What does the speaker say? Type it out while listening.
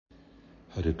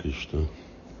Hare Krishna.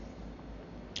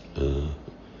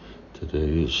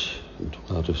 Today is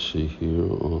Dwadasi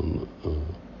here on,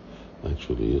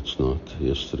 actually it's not,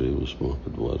 yesterday was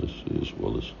Mahadwadasi as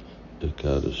well as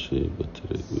Ekadasi, but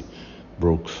today we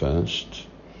broke fast.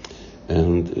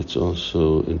 And it's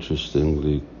also,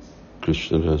 interestingly,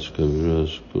 Krishnadas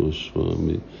Kaviraj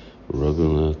Goswami,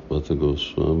 Raghunath Bhatta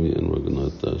Goswami, and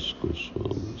Raghunath Das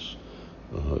Goswami's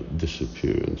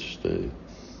Disappearance Day.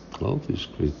 All these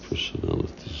great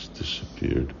personalities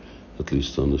disappeared, at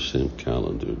least on the same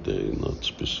calendar day, not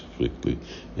specifically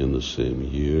in the same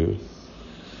year.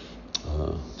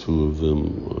 Two of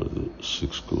them are the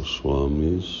six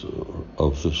Goswamis, or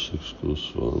of the six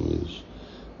Goswamis,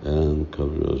 and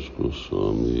Kaviraj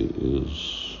Goswami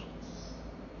is,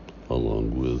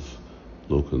 along with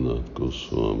Lokanath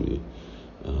Goswami,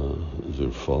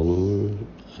 their follower,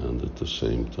 and at the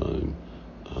same time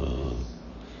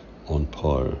on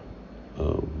par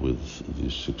with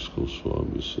these six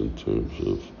Goswamis in terms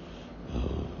of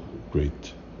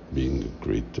being a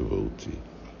great devotee.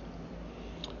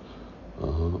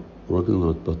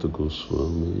 Raghunath Bhatta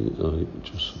Goswami, I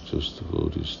just suggest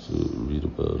devotees to read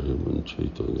about him in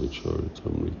Chaitanya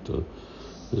Charitamrita.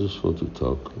 I just want to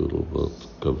talk a little about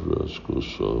Kaviraj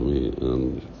Goswami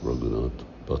and Raghunath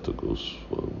Bhatta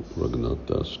Goswami, Raghunath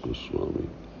Das Goswami.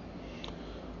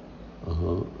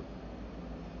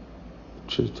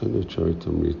 Chaitanya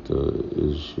Charitamrita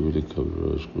is really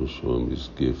Kaviraj Goswami's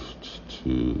gift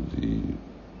to the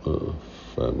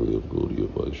family of Gaudiya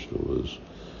Vaishnavas.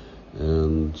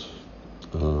 And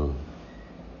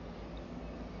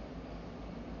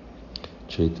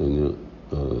Chaitanya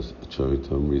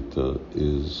Charitamrita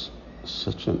is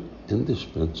such an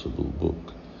indispensable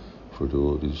book for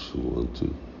devotees who want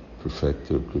to perfect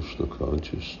their Krishna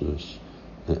consciousness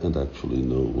and actually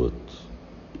know what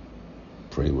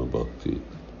Prema Bhakti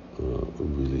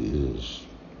really is,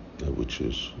 which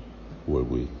is where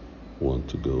we want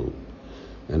to go.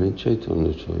 And in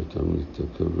Chaitanya Charitamrita,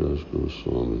 Kaviraj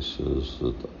Goswami says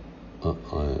that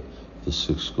the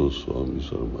six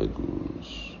Goswamis are my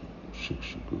gurus,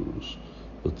 Shiksha gurus,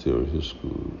 but they are his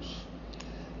gurus,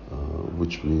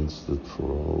 which means that for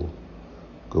all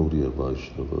Gaudiya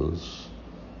Vaishnavas,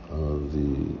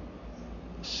 the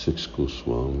six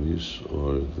Goswamis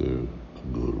are their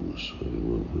gurus,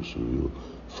 anyone who's a real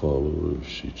follower of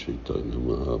Sri Chaitanya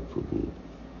Mahaprabhu.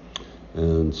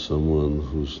 And someone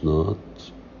who's not,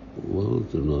 well,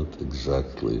 they're not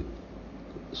exactly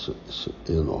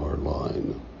in our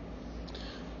line.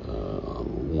 I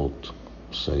won't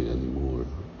say any more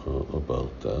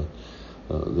about that.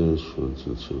 There's, for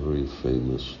instance, a very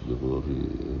famous devotee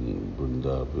in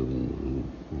Vrindavan who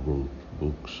wrote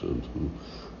books and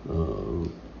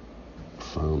who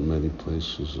found many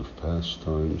places of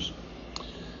pastimes.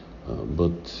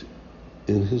 But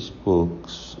in his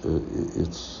books,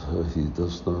 he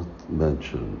does not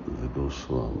mention the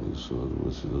Goswamis. In other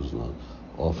words, he does not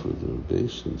offer their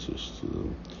obeisances to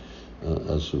them.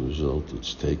 As a result,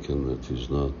 it's taken that he's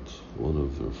not one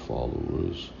of their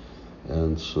followers,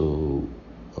 and so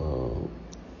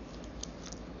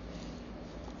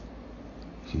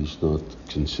he's not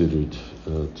considered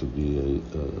to be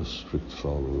a strict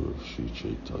follower of Sri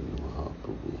Chaitanya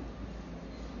Mahaprabhu.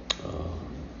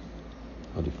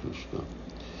 Hare Krishna.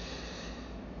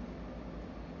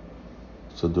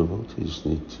 So devotees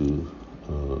need to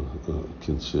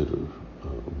consider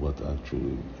what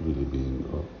actually really being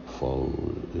a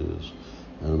follower is,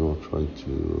 and I'll try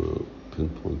to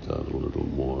pinpoint that a little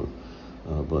more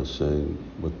by saying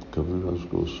what Kaviraj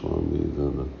Goswami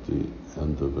then at the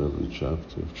end of every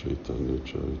chapter of Chaitanya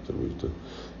Charitamrita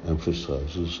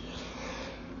emphasizes.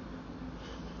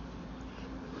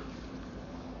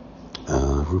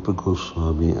 Rupa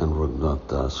Goswami and Raghunath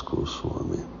Das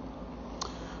Goswami,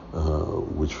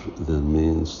 which then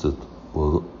means that,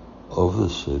 well, of the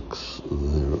six,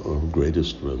 they're of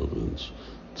greatest relevance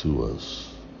to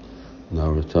us.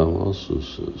 Narottam also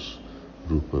says,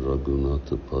 Rupa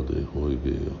Raghunatha Pade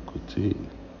Hoibe Akuti.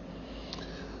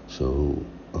 So,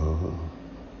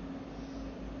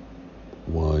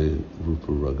 why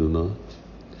Rupa Raghunath?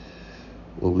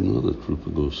 Well, we know that Rupa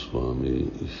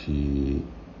Goswami, he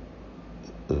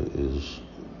is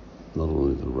not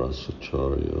only the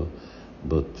Rasacharya,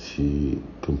 but he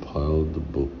compiled the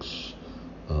books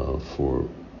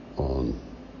on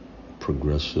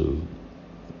progressive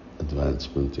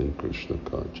advancement in Krishna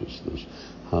consciousness,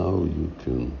 how you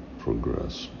can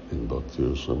progress in Bhakti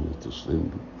Rasamrita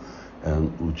Sindhu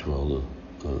and Ujjvala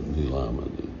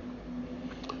Nilamani.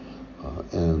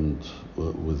 And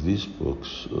with these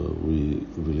books, we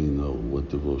really know what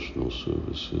devotional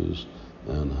service is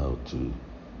and how to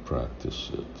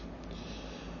practice it.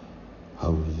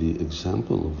 However, the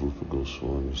example of Rupa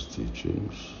Goswami's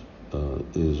teachings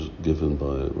is given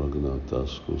by Raghunath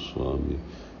Das Goswami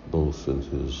both in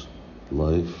his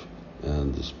life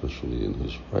and especially in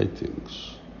his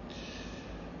writings.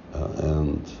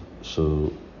 And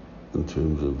so, in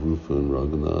terms of Rupa and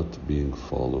Raghunath being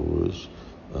followers,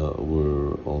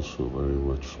 we're also very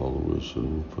much followers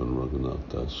of Rupa and Raghunath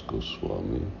Das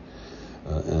Goswami,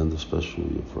 and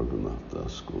especially of Raghunath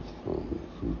Das Goswami,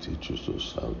 who teaches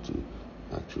us how to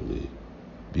actually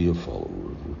be a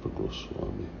follower of Rupa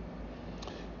Goswami.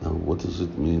 Now, what does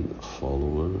it mean, a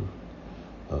follower?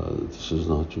 This is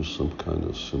not just some kind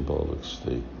of symbolic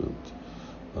statement,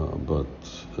 but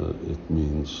it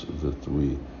means that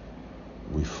we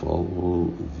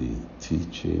follow the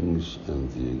teachings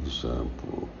and the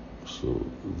example. So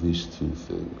these two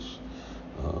things,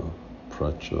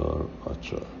 prachar,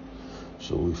 achar.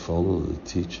 So we follow the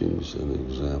teachings and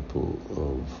example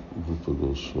of Rupa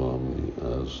Goswami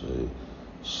as a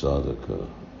sadhaka,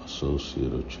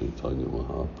 associate of Chaitanya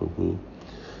Mahaprabhu,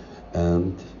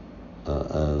 and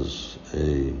as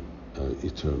a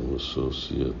eternal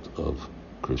associate of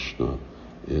Krishna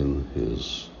in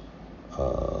his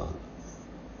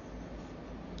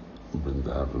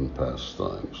Vrindavan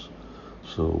pastimes.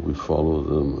 So we follow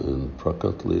them in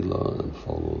Prakat Lila and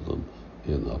follow them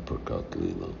in Aprakat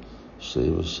Lila.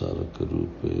 Seva Saraka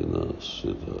Rupena,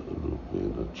 Siddha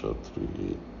Rupena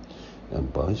Chatrihi.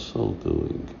 And by so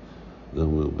doing,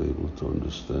 then we'll be able to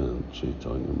understand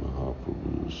Chaitanya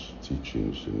Mahaprabhu's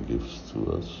teachings and gifts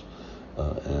to us,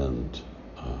 and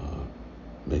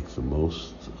make the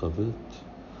most of it,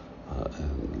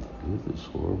 and leave this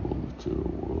horrible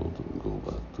material world and go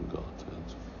back to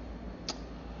Godhead.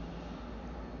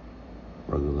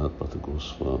 Raghunath Bhatta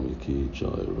Goswami ki jai,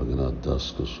 Raghunath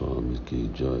Das Goswami ki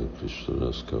jai, Krishna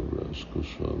Das Kaviraj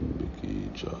Goswami ki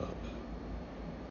jai.